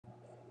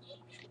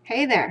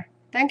Hey there.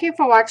 Thank you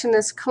for watching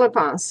this clip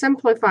on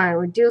simplifying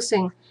and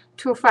reducing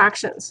two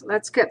fractions.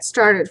 Let's get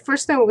started.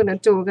 First thing we're going to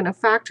do, we're going to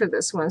factor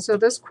this one. So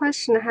this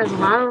question has a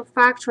lot of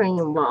factoring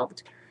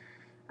involved.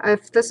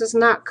 If this is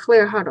not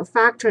clear how to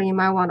factor, you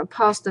might want to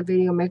pause the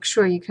video, make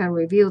sure you can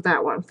review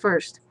that one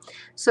first.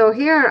 So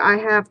here I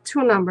have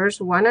two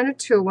numbers, 1 and a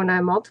 2. When I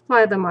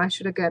multiply them, I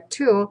should get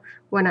 2.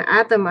 When I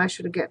add them, I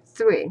should get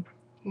 3.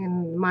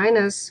 And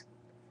minus,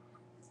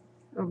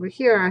 over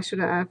here, I should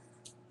have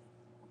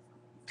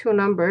two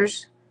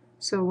numbers.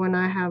 So when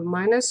I have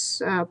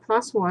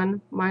plus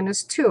 1,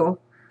 minus 2,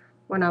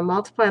 when I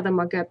multiply them,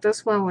 I'll get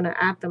this one. When I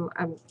add them,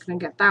 I'm going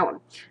to get that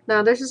one.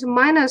 Now this is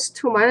minus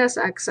 2 minus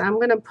x. I'm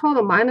going to pull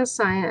the minus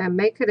sign and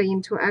make it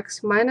into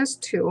x minus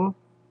 2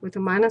 with a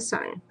minus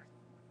sign.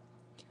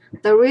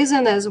 The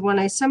reason is when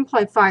I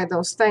simplify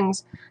those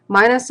things,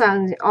 minus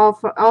sign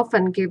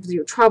often gives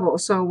you trouble.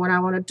 So what I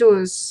want to do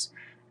is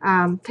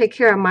take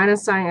care of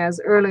minus sign as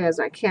early as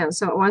I can.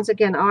 So once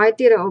again, all I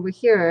did over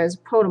here is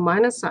pull the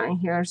minus sign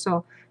here.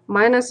 So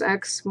minus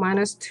x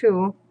minus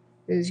 2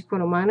 is equal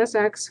to minus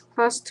x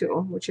plus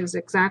 2, which is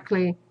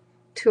exactly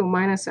 2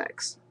 minus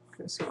x.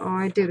 Okay, so all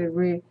I did is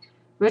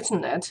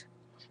rewritten it.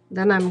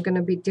 Then I'm going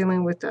to be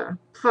dealing with the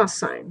plus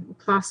sign. The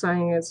plus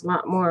sign is a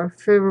lot more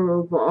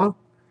favorable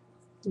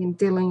in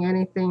dealing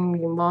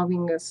anything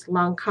involving this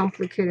long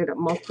complicated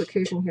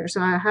multiplication here.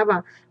 So I have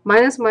a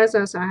minus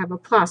minus, I have a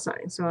plus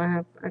sign. So I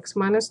have x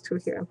minus 2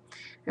 here,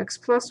 x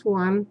plus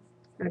 1,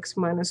 x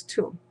minus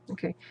 2.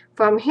 Okay,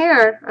 from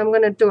here I'm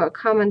going to do a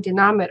common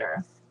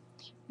denominator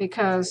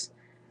because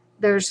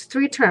there's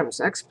three terms,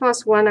 x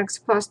plus 1, x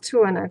plus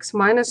 2, and x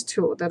minus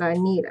 2 that I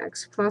need.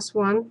 X plus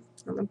 1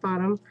 on the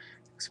bottom,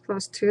 x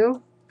plus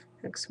 2,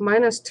 x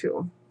minus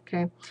 2.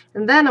 Okay,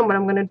 and then what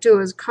I'm going to do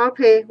is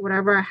copy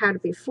whatever I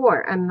had before,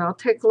 and I'll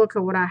take a look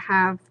at what I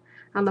have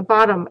on the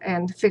bottom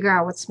and figure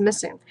out what's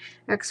missing.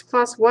 X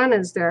plus 1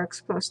 is there,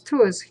 x plus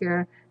 2 is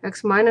here,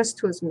 x minus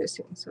 2 is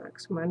missing, so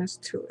x minus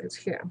 2 is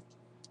here.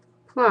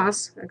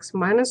 Plus x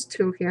minus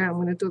 2 here, I'm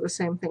going to do the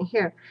same thing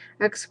here.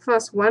 X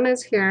plus 1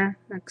 is here,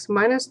 x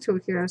minus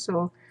 2 here,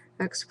 so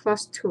x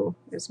plus 2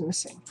 is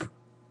missing.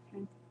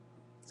 Okay.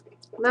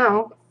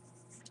 Now,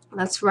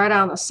 let's write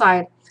on the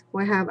side.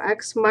 We have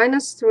x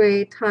minus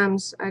 3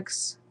 times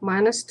x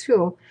minus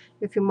 2.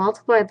 If you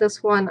multiply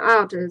this one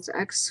out, it's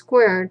x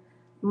squared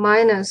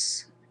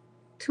minus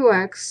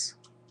 2x,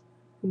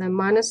 and then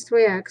minus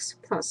 3x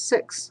plus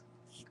 6.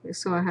 Okay,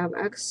 so I have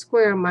x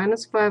squared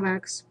minus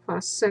 5x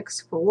plus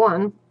 6 for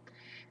 1.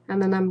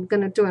 And then I'm going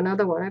to do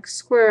another one, x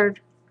squared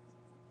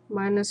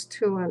minus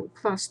 2 and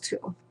plus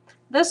 2.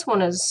 This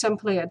one is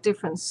simply a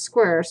different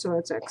square, so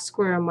it's x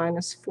squared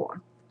minus 4.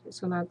 Okay,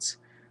 so that's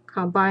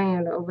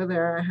combining it over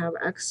there. I have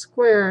x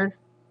squared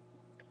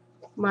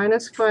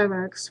minus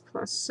 5x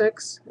plus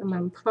 6, and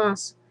then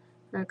plus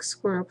x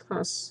squared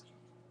plus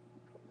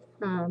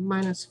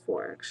minus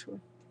 4,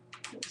 actually.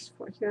 Minus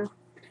 4 here.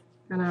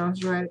 And I'll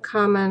write a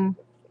common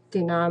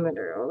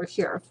denominator over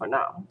here for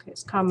now. Okay,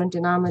 so common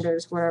denominator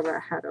is whatever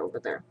I had over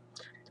there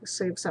to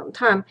save some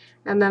time.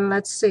 And then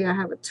let's see, I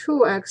have a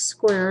 2x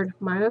squared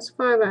minus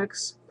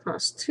 5x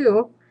plus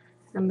 2,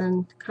 and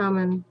then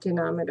common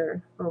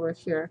denominator over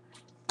here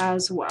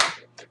as well.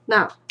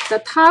 Now, the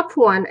top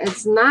one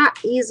is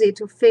not easy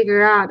to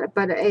figure out,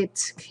 but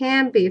it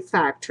can be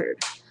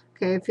factored.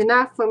 Okay, if you're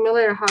not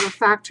familiar how to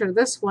factor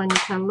this one, you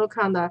can look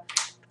on the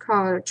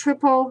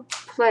triple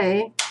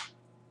play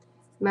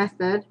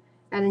method,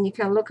 and then you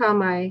can look on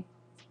my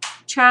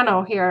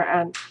channel here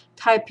and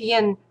type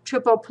in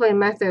triple play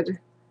method,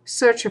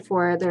 search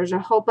for it. There's a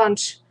whole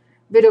bunch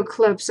video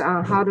clips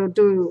on how to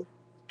do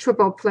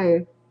triple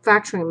play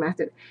factoring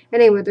method.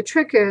 Anyway, the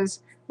trick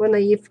is when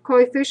the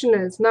coefficient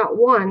is not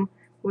 1,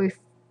 we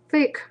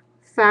fake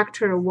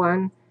factor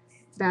 1,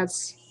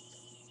 that's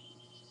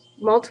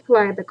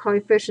multiply the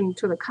coefficient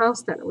to the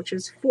constant, which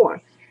is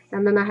 4.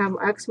 And then I have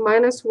x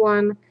minus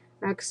 1,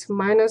 x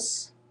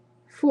minus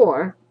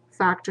 4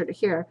 factored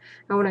here.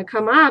 And when I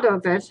come out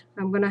of it,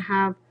 I'm going to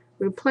have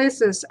replace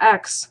this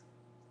x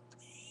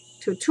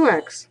to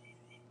 2x,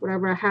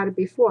 whatever I had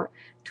before.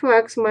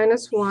 2x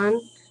minus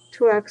 1,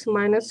 2x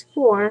minus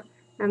 4,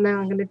 and then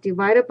I'm going to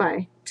divide it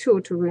by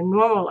 2 to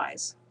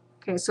renormalize.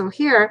 Okay, so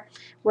here,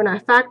 when I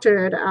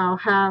factor it, I'll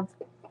have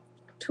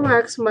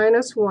 2x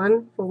minus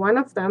 1 for one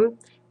of them,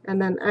 and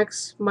then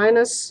x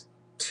minus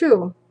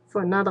 2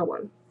 for another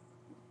one.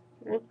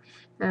 Okay,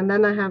 and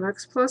then I have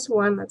x plus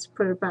 1, let's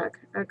put it back,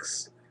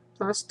 x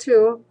plus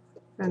 2,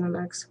 and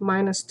then x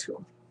minus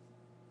 2.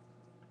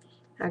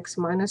 X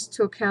minus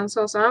 2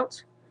 cancels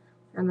out,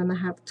 and then I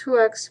have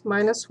 2x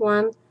minus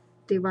 1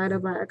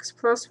 divided by x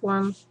plus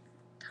 1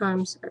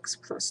 times x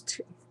plus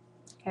 2.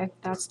 Okay,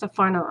 that's the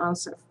final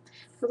answer.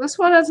 So this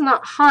one is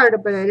not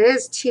hard, but it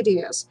is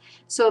tedious.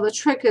 So the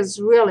trick is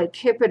really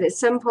keep it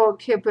simple,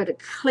 keep it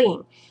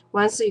clean.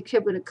 Once you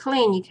keep it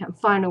clean, you can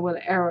find out where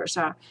the errors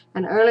are.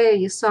 And earlier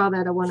you saw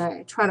that when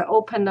I try to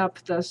open up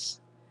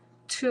this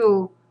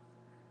two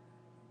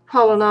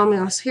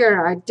polynomials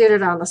here, I did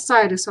it on the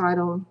side so I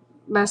don't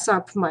mess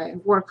up my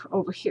work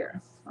over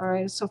here. All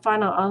right, so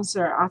final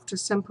answer after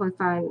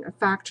simplifying a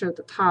factor at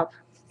the top,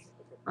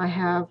 I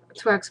have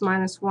 2x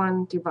minus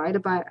 1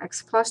 divided by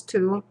x plus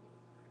 2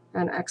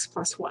 and x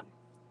plus 1.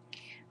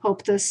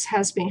 Hope this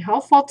has been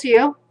helpful to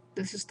you.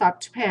 This is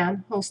Dr.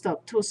 Pan, host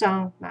of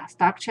Tucson Math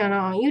Doc channel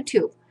on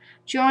YouTube.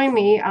 Join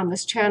me on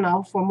this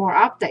channel for more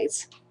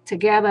updates.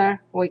 Together,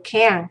 we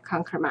can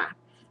conquer math.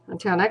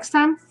 Until next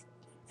time,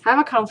 have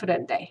a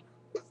confident day.